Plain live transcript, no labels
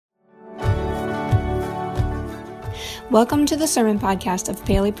Welcome to the Sermon Podcast of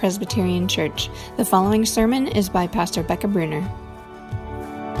Paoli Presbyterian Church. The following sermon is by Pastor Becca Bruner.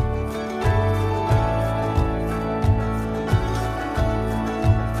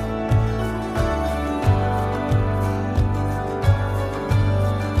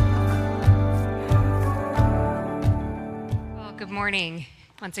 Well, good morning.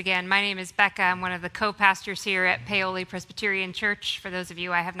 Once again, my name is Becca. I'm one of the co-pastors here at Paoli Presbyterian Church. For those of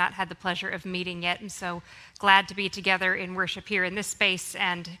you I have not had the pleasure of meeting yet, I'm so glad to be together in worship here in this space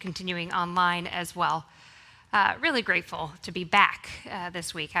and continuing online as well. Really grateful to be back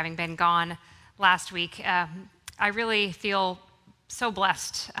this week, having been gone last week. I really feel so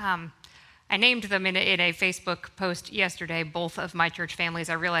blessed. I named them in a Facebook post yesterday, both of my church families.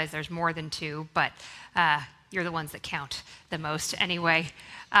 I realize there's more than two, but you're the ones that count the most anyway.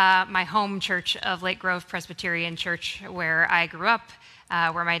 My home church of Lake Grove Presbyterian Church, where I grew up,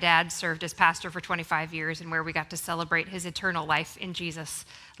 where my dad served as pastor for 25 years, and where we got to celebrate his eternal life in Jesus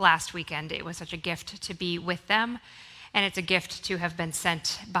last weekend. It was such a gift to be with them, and it's a gift to have been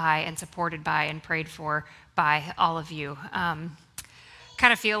sent by and supported by and prayed for by all of you.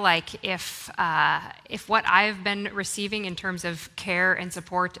 Kind of feel like if what I've been receiving in terms of care and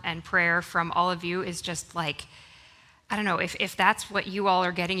support and prayer from all of you is just like, I don't know, if that's what you all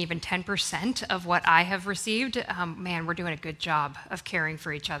are getting, even 10% of what I have received, man, we're doing a good job of caring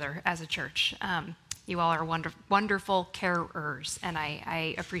for each other as a church. You all are wonderful carers, and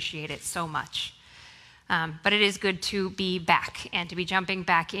I appreciate it so much. But it is good to be back and to be jumping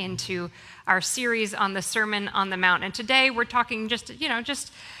back into our series on the Sermon on the Mount. And today we're talking just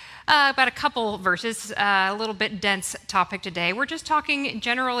about a couple verses, a little bit dense topic today. We're just talking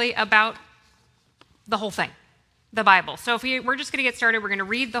generally about the whole thing, the Bible. So if we're just going to get started, we're going to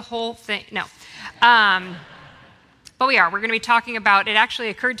read the whole thing. No. But we're going to be talking about, it actually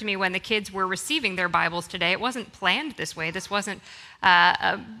occurred to me when the kids were receiving their Bibles today, it wasn't planned this way. This wasn't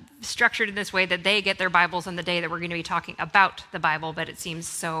structured in this way that they get their Bibles on the day that we're going to be talking about the Bible, but it seems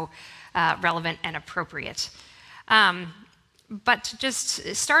so relevant and appropriate. But to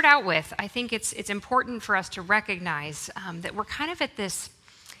just start out with, I think it's important for us to recognize that we're kind of at this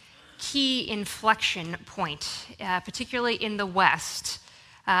key inflection point, particularly in the West,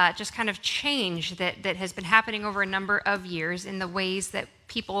 just kind of change that has been happening over a number of years in the ways that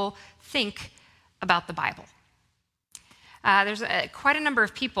people think about the Bible. There's quite a number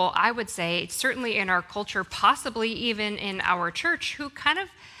of people, I would say, certainly in our culture, possibly even in our church, who kind of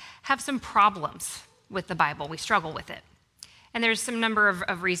have some problems with the Bible. We struggle with it. And there's some number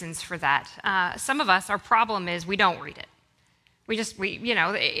of reasons for that. Some of us, our problem is we don't read it.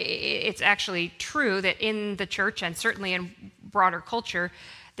 It's actually true that in the church and certainly in broader culture,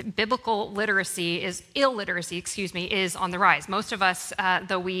 that biblical illiteracy is on the rise. Most of us,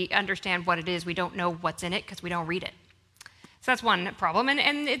 though we understand what it is, we don't know what's in it because we don't read it. So that's one problem,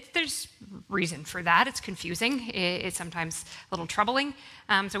 and there's reason for that. It's confusing. It's sometimes a little troubling,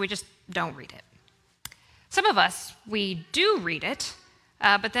 so we just don't read it. Some of us, we do read it,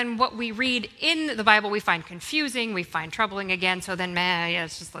 but then what we read in the Bible we find confusing, we find troubling again, so then,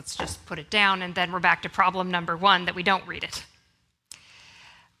 let's just put it down, and then we're back to problem number one, that we don't read it.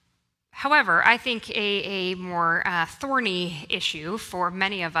 However, I think a more thorny issue for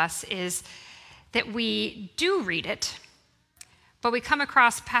many of us is that we do read it, but we come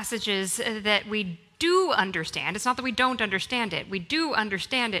across passages that we do understand. It's not that we don't understand it. We do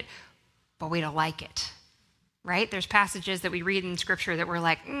understand it, but we don't like it, right? There's passages that we read in Scripture that we're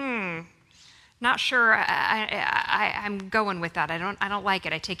like, not sure I'm going with that. I don't like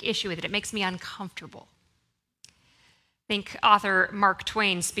it. I take issue with it. It makes me uncomfortable. I think author Mark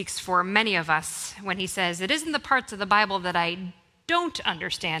Twain speaks for many of us when he says, "It isn't the parts of the Bible that I don't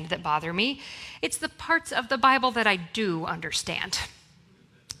understand that bother me. It's the parts of the Bible that I do understand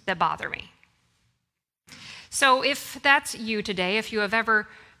that bother me." So if that's you today, if you have ever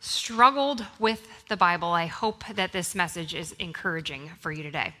struggled with the Bible, I hope that this message is encouraging for you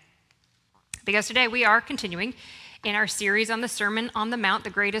today. Because today we are continuing in our series on the Sermon on the Mount, the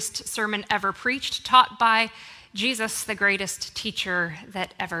greatest sermon ever preached, taught by Jesus, the greatest teacher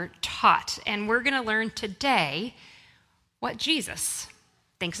that ever taught. And we're going to learn today what Jesus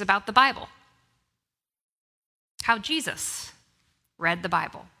thinks about the Bible, how Jesus read the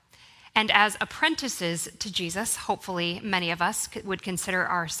Bible. And as apprentices to Jesus, hopefully many of us would consider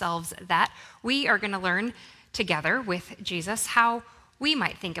ourselves that, we are going to learn together with Jesus how we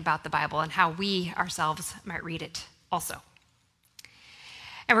might think about the Bible and how we ourselves might read it also.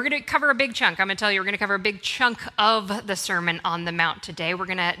 And we're going to cover a big chunk. I'm going to tell you, we're going to cover a big chunk of the Sermon on the Mount today. We're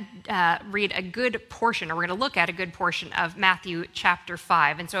going to read a good portion, or we're going to look at a good portion of Matthew chapter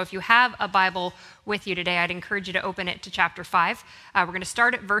 5. And so if you have a Bible with you today, I'd encourage you to open it to chapter 5. We're going to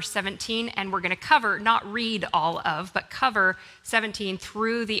start at verse 17, and we're going to cover, not read all of, but cover 17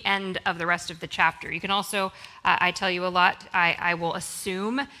 through the end of the rest of the chapter. You can also, I tell you a lot, I will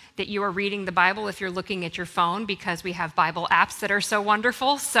assume that you are reading the Bible if you're looking at your phone, because we have Bible apps that are so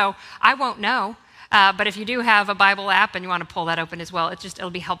wonderful. So I won't know, but if you do have a Bible app and you want to pull that open as well, it'll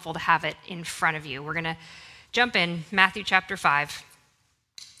be helpful to have it in front of you. We're going to jump in, Matthew chapter 5,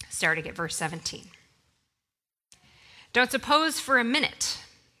 starting at verse 17. Don't suppose for a minute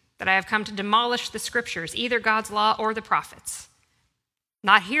that I have come to demolish the scriptures, either God's law or the prophets.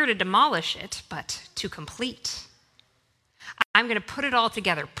 Not here to demolish it, but to complete. I'm going to put it all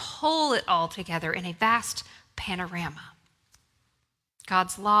together, pull it all together in a vast panorama.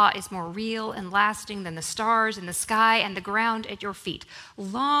 God's law is more real and lasting than the stars in the sky and the ground at your feet.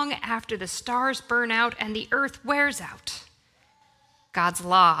 Long after the stars burn out and the earth wears out, God's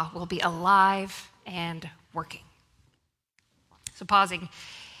law will be alive and working. So pausing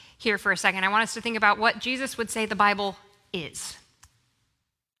here for a second, I want us to think about what Jesus would say the Bible is.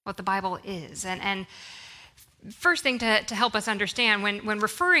 What the Bible is. And first thing to help us understand, when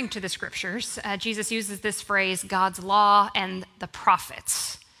referring to the scriptures, Jesus uses this phrase, God's law and the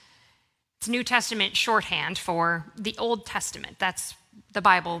prophets. It's New Testament shorthand for the Old Testament. That's the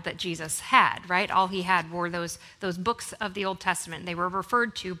Bible that Jesus had, right? All he had were those books of the Old Testament. They were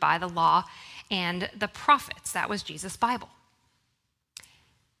referred to by the law and the prophets. That was Jesus' Bible.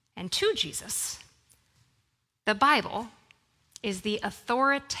 And to Jesus, the Bible is the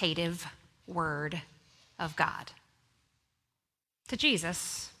authoritative word of God. To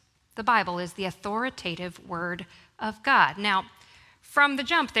Jesus, the Bible is the authoritative word of God. Now, from the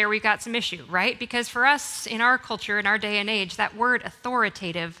jump there, we've got some issue, right? Because for us, in our culture, in our day and age, that word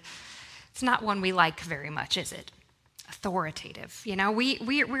authoritative, it's not one we like very much, is it? Authoritative. You know,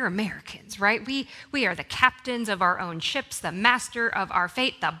 we're Americans, right? We are the captains of our own ships, the master of our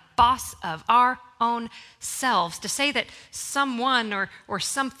fate, the boss of our own selves. To say that someone or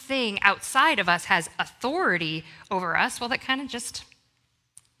something outside of us has authority over us, well, that kind of just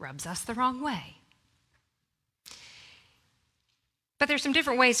rubs us the wrong way. But there's some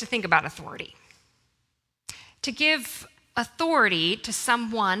different ways to think about authority. To give authority to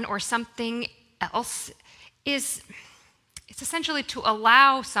someone or something else it's essentially to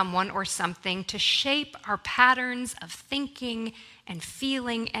allow someone or something to shape our patterns of thinking and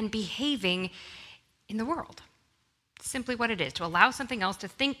feeling and behaving in the world. Simply what it is, to allow something else to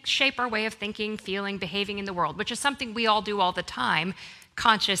shape our way of thinking, feeling, behaving in the world, which is something we all do all the time,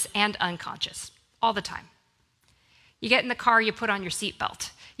 conscious and unconscious, all the time. You get in the car, you put on your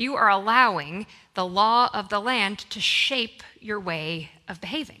seatbelt. You are allowing the law of the land to shape your way of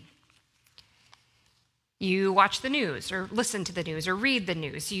behaving. You watch the news or listen to the news or read the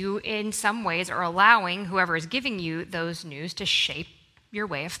news. You, in some ways, are allowing whoever is giving you those news to shape your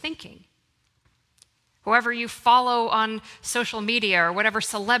way of thinking. Whoever you follow on social media or whatever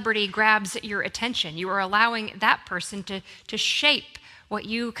celebrity grabs your attention, you are allowing that person to shape what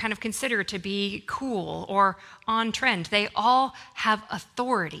you kind of consider to be cool or on trend. They all have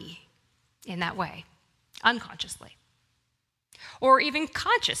authority in that way, unconsciously. Or even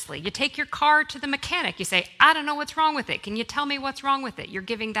consciously, you take your car to the mechanic. You say, I don't know what's wrong with it. Can you tell me what's wrong with it? You're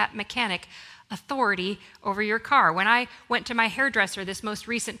giving that mechanic authority over your car. When I went to my hairdresser this most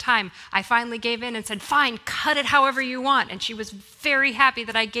recent time, I finally gave in and said, fine, cut it however you want. And she was very happy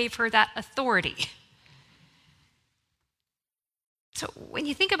that I gave her that authority. So when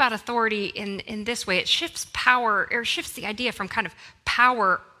you think about authority in this way, it shifts power, or shifts the idea from kind of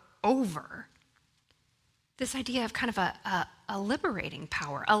power over this idea of kind of a liberating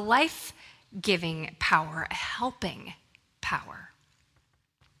power, a life-giving power, a helping power.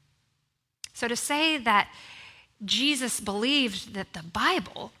 So to say that Jesus believed that the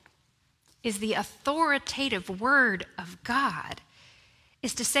Bible is the authoritative word of God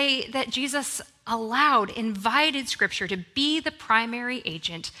is to say that Jesus invited Scripture to be the primary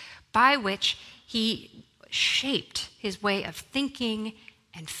agent by which he shaped his way of thinking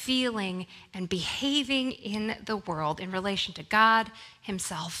and feeling and behaving in the world in relation to God,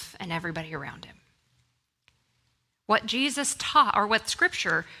 himself, and everybody around him. What Jesus taught, or what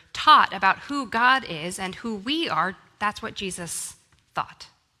Scripture taught about who God is and who we are, that's what Jesus thought.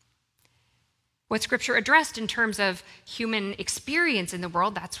 What Scripture addressed in terms of human experience in the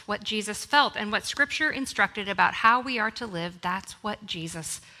world, that's what Jesus felt. And what Scripture instructed about how we are to live, that's what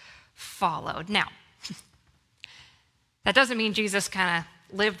Jesus followed. Now, that doesn't mean Jesus kind of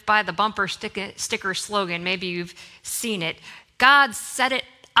lived by the bumper sticker slogan, maybe you've seen it, God said it,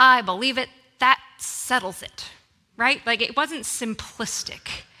 I believe it, that settles it, right? Like it wasn't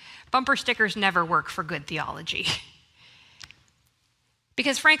simplistic. Bumper stickers never work for good theology.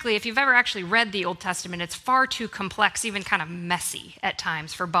 Because frankly, if you've ever actually read the Old Testament, it's far too complex, even kind of messy at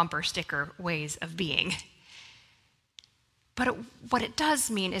times for bumper sticker ways of being. But what it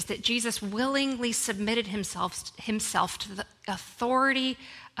does mean is that Jesus willingly submitted himself to the authority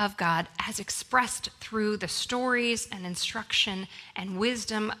of God as expressed through the stories and instruction and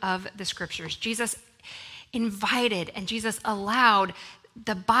wisdom of the scriptures. Jesus invited and Jesus allowed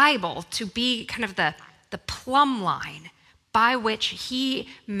the Bible to be kind of the plumb line by which he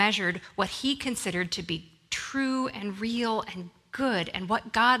measured what he considered to be true and real and good and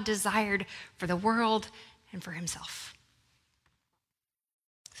what God desired for the world and for himself.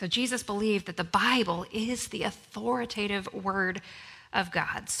 So Jesus believed that the Bible is the authoritative word of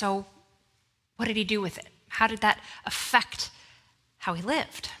God. So what did he do with it? How did that affect how he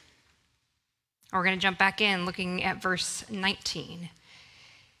lived? We're going to jump back in looking at verse 19.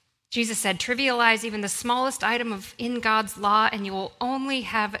 Jesus said, trivialize even the smallest item in God's law, and you will only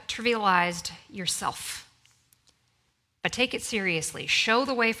have trivialized yourself. But take it seriously. Show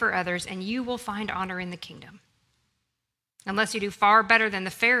the way for others, and you will find honor in the kingdom. Unless you do far better than the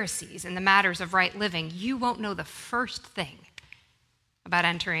Pharisees in the matters of right living, you won't know the first thing about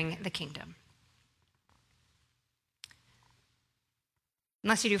entering the kingdom.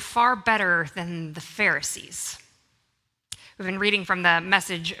 Unless you do far better than the Pharisees. We've been reading from the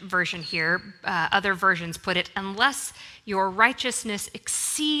Message version here. Other versions put it, unless your righteousness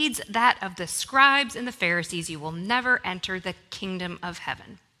exceeds that of the scribes and the Pharisees, you will never enter the kingdom of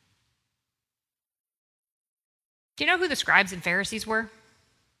heaven. Do you know who the scribes and Pharisees were?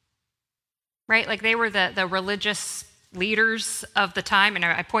 Right? Like they were the religious leaders of the time, and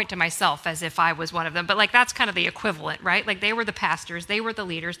I point to myself as if I was one of them, but like that's kind of the equivalent, right? Like they were the pastors, they were the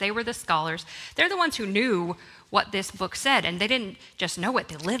leaders, they were the scholars. They're the ones who knew what this book said, and they didn't just know it,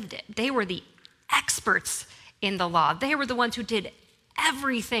 they lived it. They were the experts in the law. They were the ones who did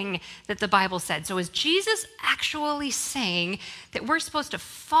everything that the Bible said. So is Jesus actually saying that we're supposed to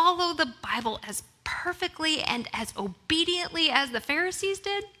follow the Bible as perfectly and as obediently as the Pharisees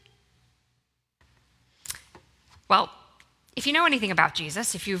did? Well, if you know anything about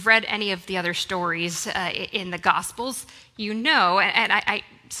Jesus, if you've read any of the other stories in the Gospels, you know, and I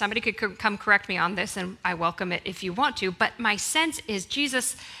somebody could come correct me on this, and I welcome it if you want to, but my sense is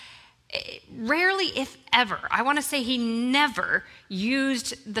Jesus rarely, if ever, I want to say he never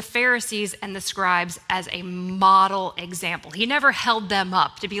used the Pharisees and the scribes as a model example. He never held them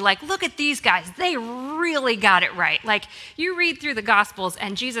up to be like, look at these guys, they really got it right. Like you read through the Gospels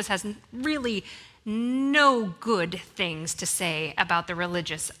and Jesus has really no good things to say about the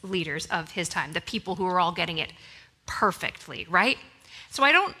religious leaders of his time, the people who are all getting it perfectly, right? So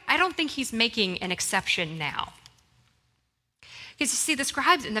I don't think he's making an exception now. Because you see, the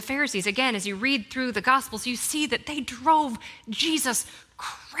scribes and the Pharisees, again, as you read through the Gospels, you see that they drove Jesus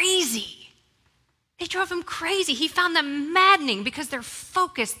crazy. They drove him crazy. He found them maddening because their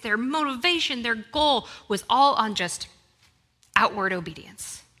focus, their motivation, their goal was all on just outward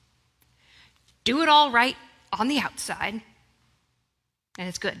obedience. Do it all right on the outside, and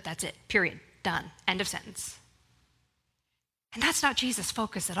it's good. That's it. Period. Done. End of sentence. And that's not Jesus'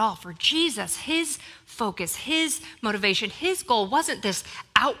 focus at all. For Jesus, his focus, his motivation, his goal wasn't this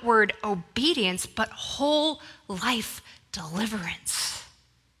outward obedience, but whole life deliverance.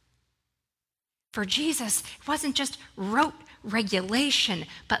 For Jesus, it wasn't just rote regulation,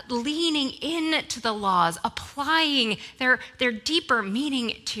 but leaning into the laws, applying their deeper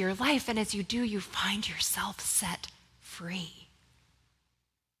meaning to your life. And as you do, you find yourself set free.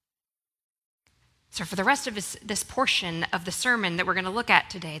 So for the rest of this portion of the sermon that we're going to look at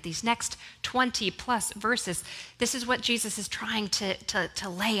today, these next 20 plus verses, this is what Jesus is trying to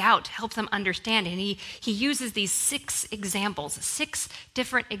lay out, to help them understand. And he uses these 6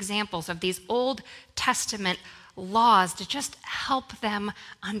 different examples of these Old Testament laws to just help them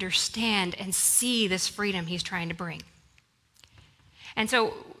understand and see this freedom he's trying to bring. And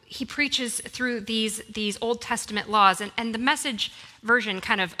so he preaches through these Old Testament laws, and the Message version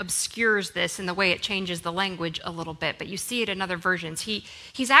kind of obscures this in the way it changes the language a little bit, but you see it in other versions.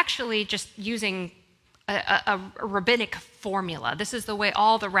 He's actually just using a rabbinic formula. This is the way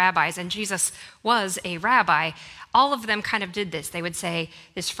all the rabbis, and Jesus was a rabbi, all of them kind of did this. They would say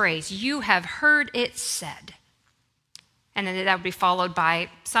this phrase, "You have heard it said." And then that would be followed by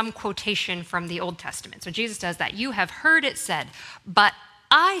some quotation from the Old Testament. So Jesus does that. "You have heard it said, but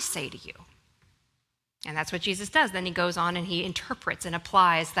I say to you." And that's what Jesus does. Then he goes on and he interprets and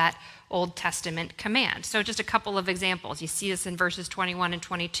applies that Old Testament command. So just a couple of examples. You see this in verses 21 and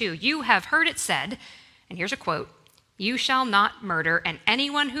 22. You have heard it said, and here's a quote, "You shall not murder, and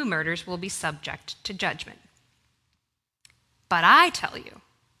anyone who murders will be subject to judgment. But I tell you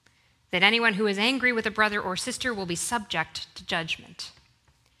that anyone who is angry with a brother or sister will be subject to judgment."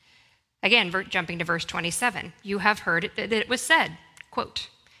 Again, jumping to verse 27, you have heard it, that it was said, quote,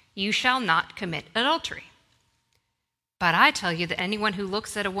 "You shall not commit adultery. But I tell you that anyone who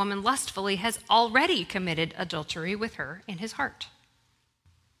looks at a woman lustfully has already committed adultery with her in his heart."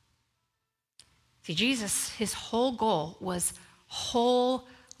 See, Jesus, his whole goal was whole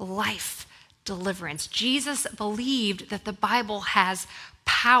life deliverance. Jesus believed that the Bible has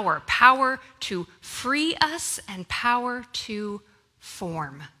power to free us and power to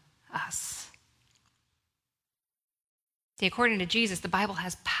form us. See, according to Jesus, the Bible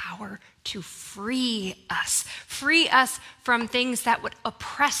has power to free us from things that would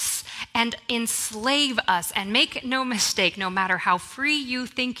oppress and enslave us. And make no mistake, no matter how free you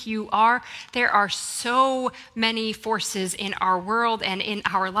think you are, there are so many forces in our world and in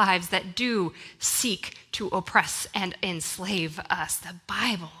our lives that do seek to oppress and enslave us. The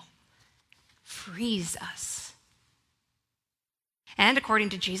Bible frees us. And according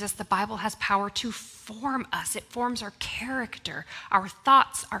to Jesus, the Bible has power to form us. It forms our character, our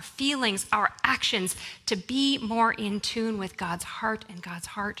thoughts, our feelings, our actions to be more in tune with God's heart and God's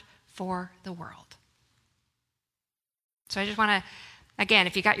heart for the world. So I just want to, again,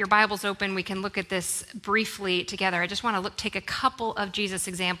 if you got your Bibles open, we can look at this briefly together. I just want to take a couple of Jesus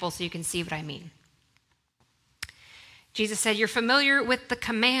examples so you can see what I mean. Jesus said, "You're familiar with the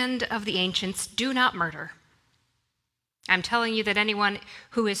command of the ancients, do not murder. I'm telling you that anyone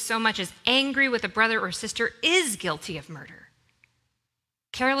who is so much as angry with a brother or sister is guilty of murder.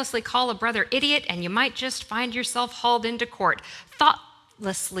 Carelessly call a brother idiot, and you might just find yourself hauled into court.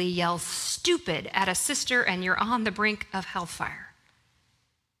 Thoughtlessly yell stupid at a sister, and you're on the brink of hellfire."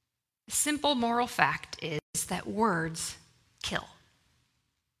 The simple moral fact is that words kill.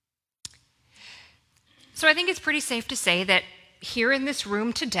 So I think it's pretty safe to say that here in this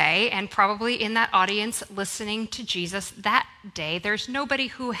room today, and probably in that audience listening to Jesus that day, there's nobody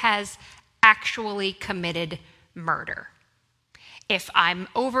who has actually committed murder. If I'm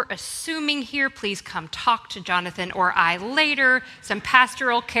over-assuming here, please come talk to Jonathan or I later. Some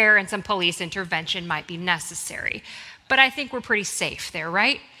pastoral care and some police intervention might be necessary. But I think we're pretty safe there,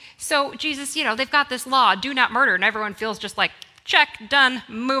 right? So Jesus, they've got this law, do not murder, and everyone feels just like, check, done,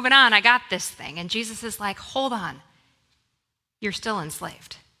 moving on, I got this thing. And Jesus is like, hold on. You're still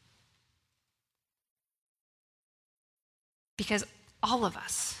enslaved. Because all of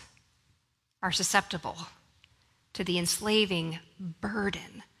us are susceptible to the enslaving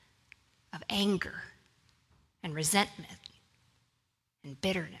burden of anger and resentment and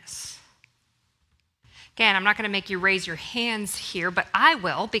bitterness. Again, I'm not going to make you raise your hands here, but I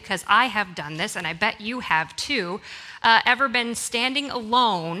will, because I have done this, and I bet you have too. Ever been standing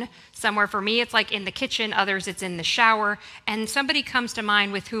alone somewhere? For me, it's like in the kitchen. Others, it's in the shower. And somebody comes to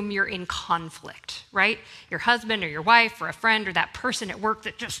mind with whom you're in conflict, right? Your husband or your wife or a friend or that person at work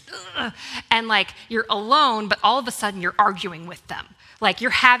that just, and like you're alone, but all of a sudden you're arguing with them. Like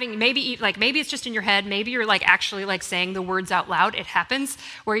you're having, maybe it's just in your head. Maybe you're like actually like saying the words out loud. It happens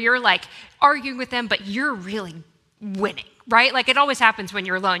where you're like arguing with them, but you're really winning, right? Like it always happens when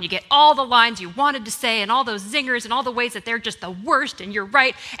you're alone. You get all the lines you wanted to say and all those zingers and all the ways that they're just the worst and you're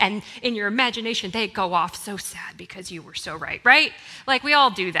right. And in your imagination, they go off so sad because you were so right? Like we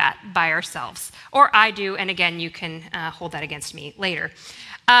all do that by ourselves. Or I do. And again, you can hold that against me later.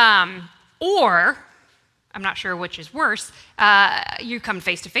 Or I'm not sure which is worse, you come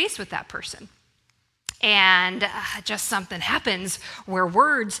face to face with that person. And just something happens where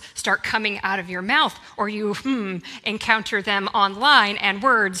words start coming out of your mouth, or you encounter them online, and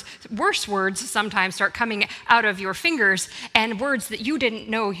worse words sometimes start coming out of your fingers, and words that you didn't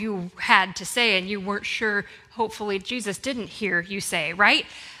know you had to say and you weren't sure, hopefully Jesus didn't hear you say, right?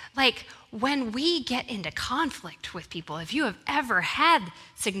 Like when we get into conflict with people, if you have ever had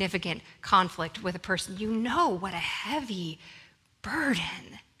significant conflict with a person, you know what a heavy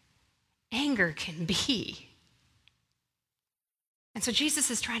burden anger can be. And so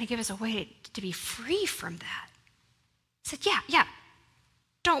Jesus is trying to give us a way to be free from that. He said, yeah,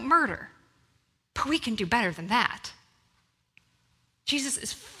 don't murder, but we can do better than that. Jesus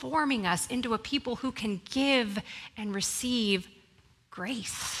is forming us into a people who can give and receive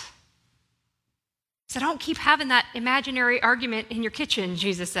grace. So don't keep having that imaginary argument in your kitchen,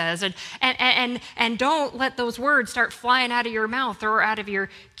 Jesus says, and don't let those words start flying out of your mouth or out of your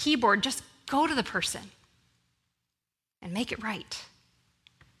keyboard. Just go to the person and make it right.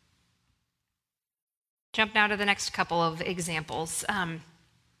 Jump now to the next couple of examples.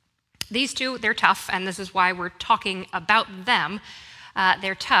 These two, they're tough, and this is why we're talking about them.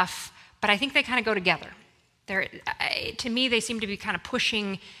 They're tough, but I think they kind of go together. To me, they seem to be kind of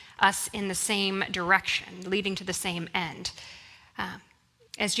pushing us in the same direction, leading to the same end.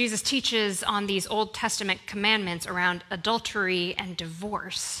 As Jesus teaches on these Old Testament commandments around adultery and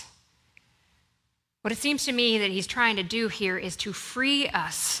divorce, what it seems to me that he's trying to do here is to free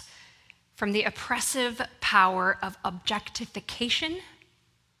us from the oppressive power of objectification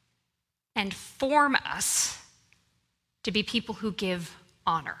and form us to be people who give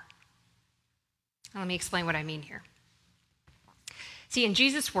honor. Let me explain what I mean here. See, in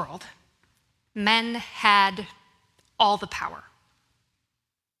Jesus' world, men had all the power.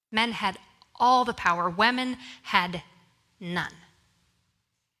 Men had all the power. Women had none.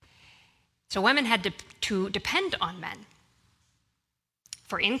 So women had to depend on men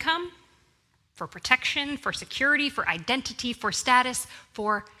for income, for protection, for security, for identity, for status,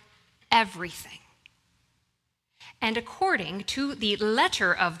 for everything. And according to the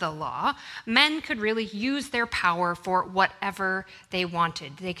letter of the law, men could really use their power for whatever they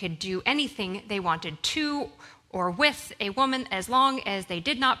wanted. They could do anything they wanted to or with a woman as long as they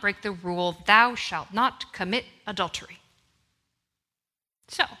did not break the rule, thou shalt not commit adultery.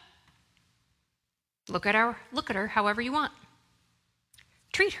 So, look at her however you want.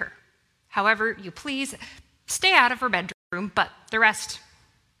 Treat her however you please. Stay out of her bedroom, but the rest,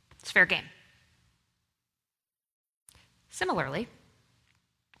 it's fair game. Similarly,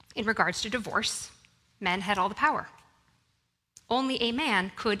 in regards to divorce, men had all the power. Only a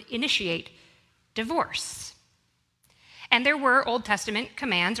man could initiate divorce. And there were Old Testament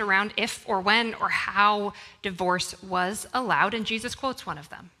commands around if or when or how divorce was allowed, and Jesus quotes one of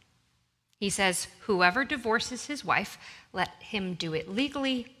them. He says, whoever divorces his wife, let him do it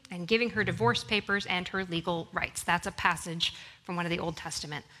legally and giving her divorce papers and her legal rights. That's a passage from one of the Old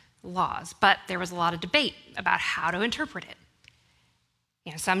Testament laws. But there was a lot of debate about how to interpret it.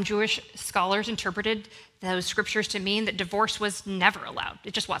 Some Jewish scholars interpreted those scriptures to mean that divorce was never allowed.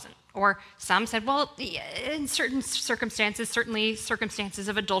 It just wasn't. Or some said, well, in certain circumstances, certainly circumstances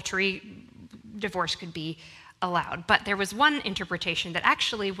of adultery, divorce could be allowed. But there was one interpretation that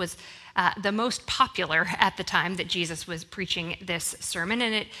actually was the most popular at the time that Jesus was preaching this sermon,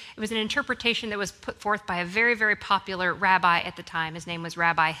 and it was an interpretation that was put forth by a very, very popular rabbi at the time. His name was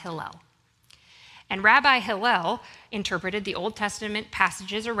Rabbi Hillel. And Rabbi Hillel interpreted the Old Testament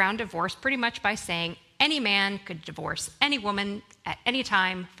passages around divorce pretty much by saying any man could divorce any woman at any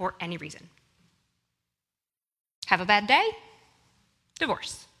time for any reason. Have a bad day?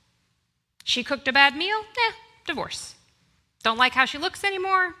 Divorce. She cooked a bad meal? Divorce. Don't like how she looks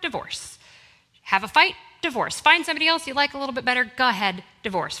anymore? Divorce. Have a fight? Divorce. Find somebody else you like a little bit better? Go ahead,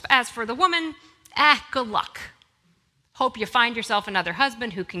 divorce. As for the woman, good luck. Hope you find yourself another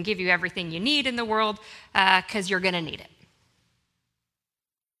husband who can give you everything you need in the world, because you're going to need it.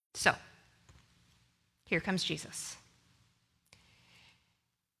 So, here comes Jesus.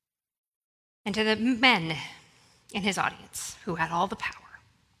 And to the men in his audience who had all the power,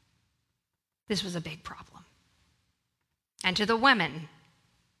 this was a big problem. And to the women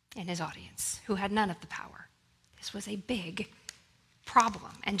in his audience who had none of the power, this was a big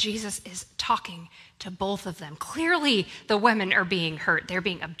problem. And Jesus is talking to both of them. Clearly, the women are being hurt. They're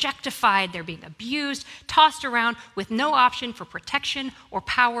being objectified, they're being abused, tossed around with no option for protection or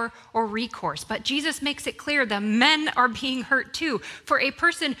power or recourse. But Jesus makes it clear the men are being hurt too. For a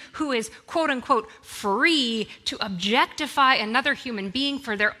person who is, quote unquote, free to objectify another human being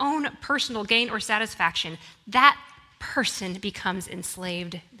for their own personal gain or satisfaction, that person becomes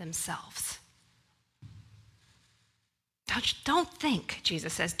enslaved themselves. Don't think,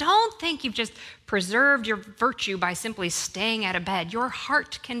 Jesus says, don't think you've just preserved your virtue by simply staying out of bed. Your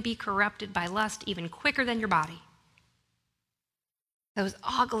heart can be corrupted by lust even quicker than your body. Those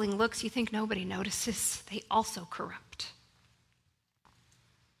ogling looks you think nobody notices, they also corrupt.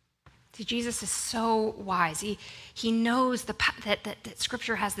 See, Jesus is so wise. He knows that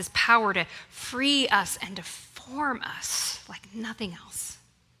Scripture has this power to free us and to form us like nothing else.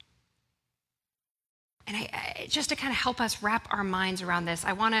 And just to kind of help us wrap our minds around this,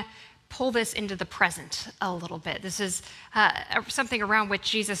 I want to pull this into the present a little bit. This is something around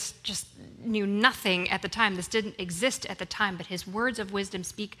which Jesus just knew nothing at the time. This didn't exist at the time, but his words of wisdom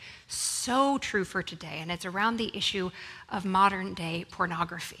speak so true for today, and it's around the issue of modern-day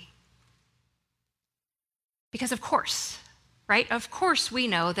pornography. Because of course, right? Of course we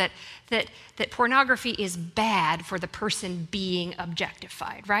know that pornography is bad for the person being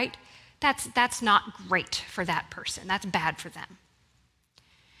objectified, right? That's not great for that person. That's bad for them.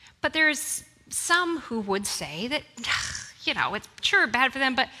 But there's some who would say that, it's sure bad for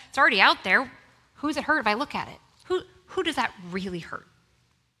them, but it's already out there. Who's it hurt if I look at it? Who does that really hurt?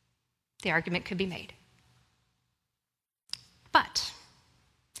 The argument could be made. But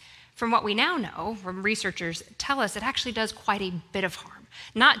from what we now know, from researchers tell us, it actually does quite a bit of harm.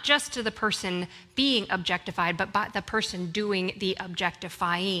 Not just to the person being objectified, but by the person doing the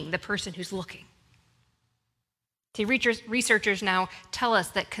objectifying, the person who's looking. See, researchers now tell us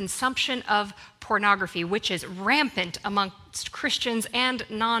that consumption of pornography, which is rampant amongst Christians and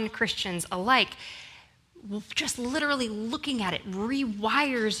non-Christians alike, just literally looking at it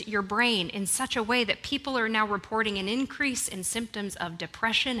rewires your brain in such a way that people are now reporting an increase in symptoms of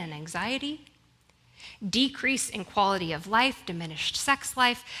depression and anxiety, decrease in quality of life, diminished sex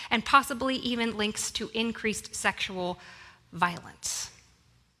life, and possibly even links to increased sexual violence.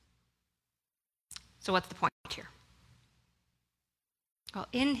 So what's the point here? Well,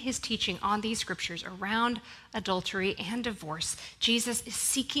 in his teaching on these scriptures around adultery and divorce, Jesus is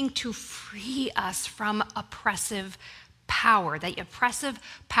seeking to free us from oppressive power, the oppressive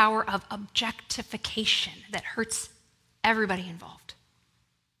power of objectification that hurts everybody involved.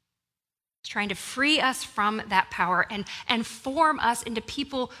 He's trying to free us from that power and form us into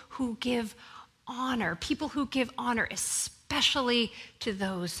people who give honor, especially to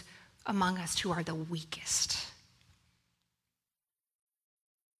those among us who are the weakest.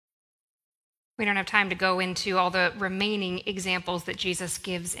 We don't have time to go into all the remaining examples that Jesus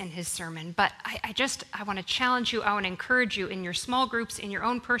gives in his sermon, but I want to challenge you, I want to encourage you in your small groups, in your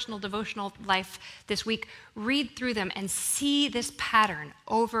own personal devotional life this week, read through them and see this pattern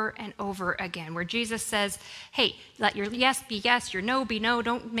over and over again, where Jesus says, hey, let your yes be yes, your no be no,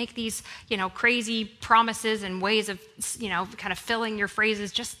 don't make these, crazy promises and ways of, kind of filling your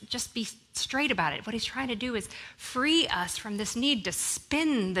phrases, just be straight about it. What he's trying to do is free us from this need to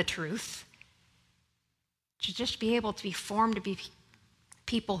spin the truth, to just be able to be formed to be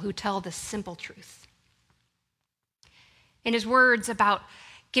people who tell the simple truth. In his words about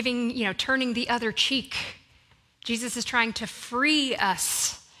turning the other cheek, Jesus is trying to free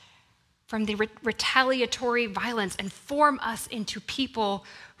us from the retaliatory violence and form us into people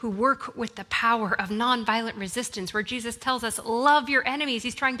who work with the power of nonviolent resistance, where Jesus tells us, love your enemies.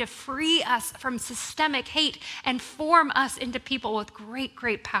 He's trying to free us from systemic hate and form us into people with great,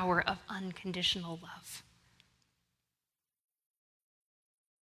 great power of unconditional love.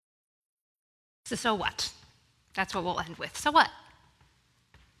 So what? That's what we'll end with. So what?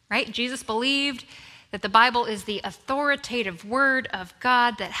 Right? Jesus believed that the Bible is the authoritative word of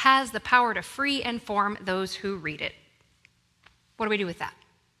God that has the power to free and form those who read it. What do we do with that?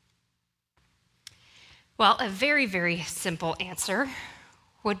 Well, a very, very simple answer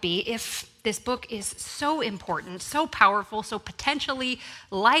would be, if this book is so important, so powerful, so potentially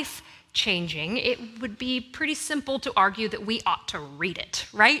life-changing, it would be pretty simple to argue that we ought to read it,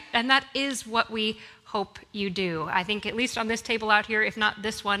 right? And that is what we hope you do. I think at least on this table out here, if not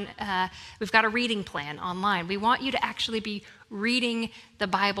this one, we've got a reading plan online. We want you to actually be reading the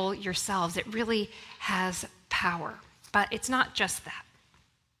Bible yourselves. It really has power. But it's not just that.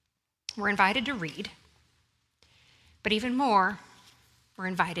 We're invited to read, but even more, we're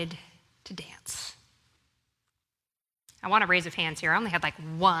invited to dance. I want a raise of hands here. I only had like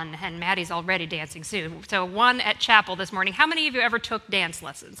one, and Maddie's already dancing soon. So one at chapel this morning. How many of you ever took dance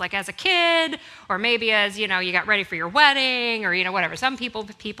lessons? Like as a kid, or maybe as, you got ready for your wedding, or, whatever. Some people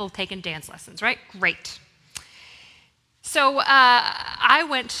taking dance lessons, right? Great. So I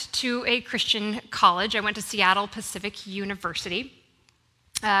went to a Christian college. I went to Seattle Pacific University.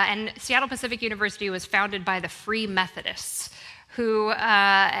 And Seattle Pacific University was founded by the Free Methodists, who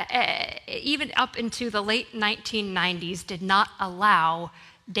even up into the late 1990s did not allow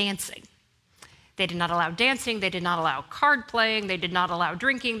dancing. They did not allow dancing, they did not allow card playing, they did not allow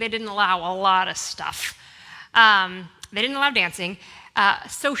drinking, they didn't allow a lot of stuff. They didn't allow dancing,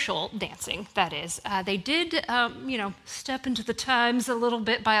 social dancing, that is. They did, step into the times a little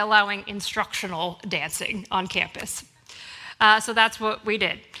bit by allowing instructional dancing on campus. So that's what we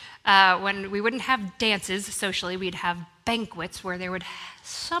did. When we wouldn't have dances socially, we'd have banquets where there would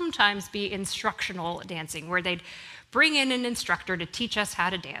sometimes be instructional dancing, where they'd bring in an instructor to teach us how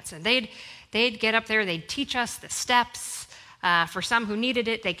to dance. And they'd get up there, they'd teach us the steps. For some who needed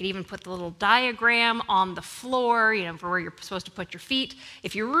it, they could even put the little diagram on the floor, for where you're supposed to put your feet.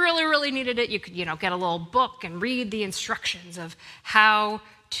 If you really, really needed it, you could, get a little book and read the instructions of how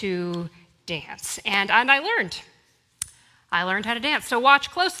to dance. And I learned how to dance. So watch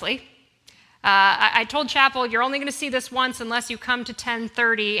closely. I told Chapel, you're only going to see this once unless you come to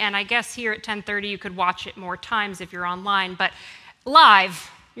 10:30, and I guess here at 10:30 you could watch it more times if you're online, but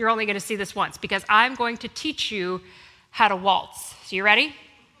live, you're only going to see this once because I'm going to teach you how to waltz. So you ready?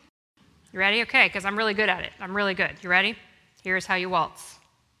 You ready? Okay, because I'm really good at it. I'm really good. You ready? Here's how you waltz.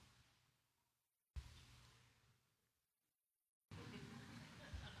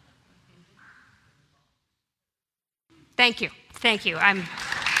 Thank you. Thank you.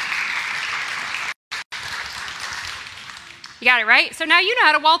 You got it, right? So now you know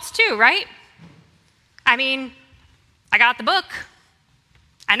how to waltz too, right? I mean, I got the book.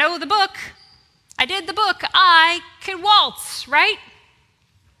 I know the book. I did the book. I can waltz, right?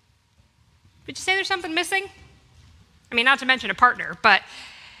 Would you say there's something missing? I mean, not to mention a partner, but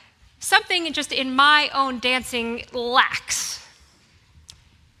something just in my own dancing lacks.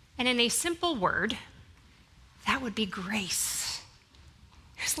 And in a simple word, that would be grace.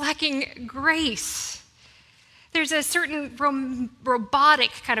 It's lacking grace. There's a certain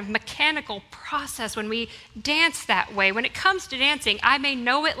robotic kind of mechanical process when we dance that way. When it comes to dancing, I may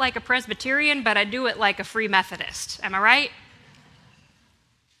know it like a Presbyterian, but I do it like a Free Methodist. Am I right?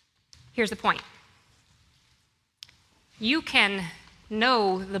 Here's the point. You can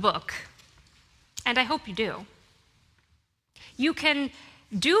know the book, and I hope you do. You can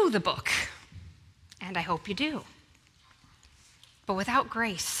do the book, and I hope you do. But without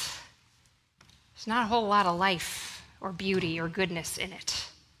grace, there's not a whole lot of life or beauty or goodness in it.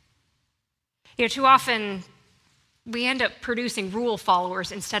 You know, too often we end up producing rule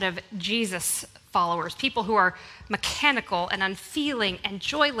followers instead of Jesus followers, people who are mechanical and unfeeling and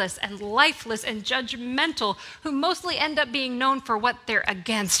joyless and lifeless and judgmental, who mostly end up being known for what they're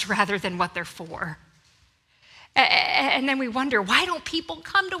against rather than what they're for. And then we wonder, why don't people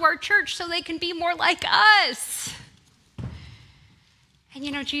come to our church so they can be more like us? And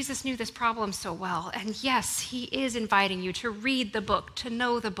you know, Jesus knew this problem so well. And yes, he is inviting you to read the book, to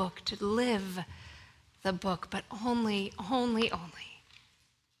know the book, to live the book, but only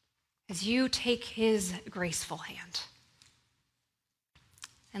as you take his graceful hand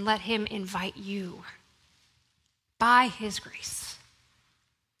and let him invite you by his grace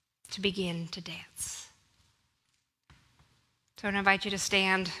to begin to dance. So I invite you to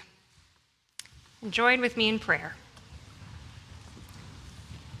stand and join with me in prayer.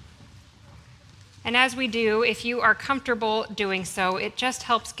 And as we do, if you are comfortable doing so, it just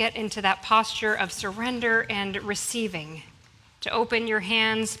helps get into that posture of surrender and receiving, to open your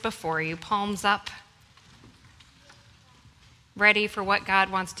hands before you, palms up, ready for what God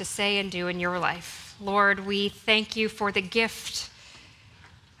wants to say and do in your life. Lord, we thank you for the gift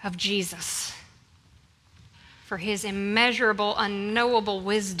of Jesus, for his immeasurable, unknowable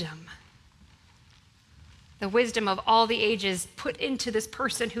wisdom, the wisdom of all the ages put into this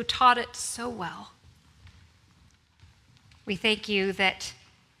person who taught it so well. We thank you that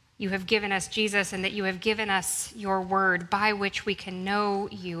you have given us Jesus and that you have given us your word by which we can know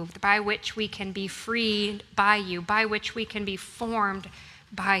you, by which we can be freed by you, by which we can be formed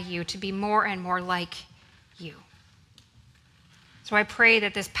by you to be more and more like you. So I pray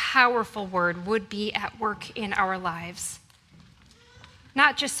that this powerful word would be at work in our lives,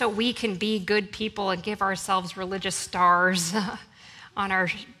 not just so we can be good people and give ourselves religious stars on our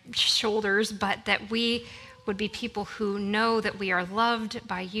shoulders, but that we would be people who know that we are loved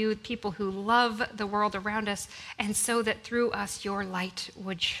by you, people who love the world around us, and so that through us your light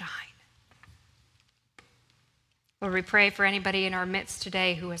would shine. Lord, we pray for anybody in our midst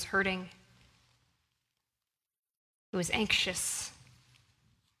today who is hurting, who is anxious,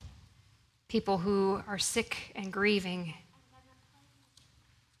 people who are sick and grieving,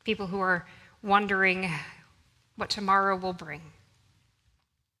 people who are wondering what tomorrow will bring.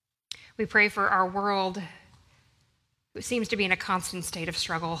 We pray for our world, who seems to be in a constant state of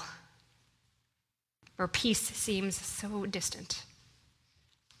struggle, where peace seems so distant.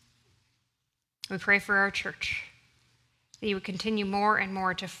 We pray for our church, that you would continue more and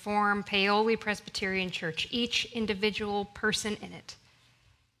more to form Paoli Presbyterian Church, each individual person in it,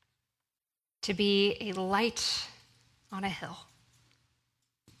 to be a light on a hill.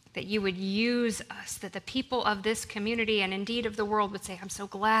 That you would use us, that the people of this community and indeed of the world would say, I'm so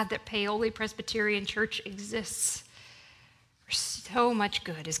glad that Paoli Presbyterian Church exists. So much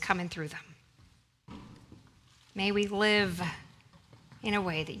good is coming through them. May we live in a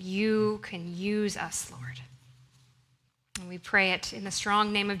way that you can use us, Lord. And we pray it in the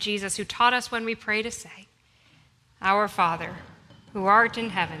strong name of Jesus, who taught us when we pray to say, Our Father, who art in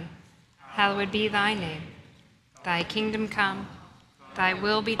heaven, hallowed be thy name. Thy kingdom come, thy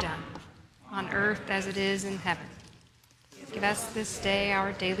will be done, on earth as it is in heaven. Give us this day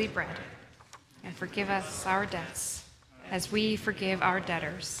our daily bread, and forgive us our debts, as we forgive our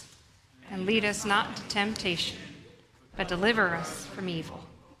debtors. And lead us not into temptation, but deliver us from evil.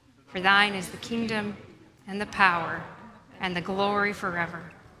 For thine is the kingdom, and the power, and the glory forever.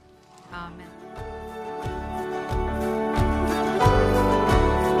 Amen.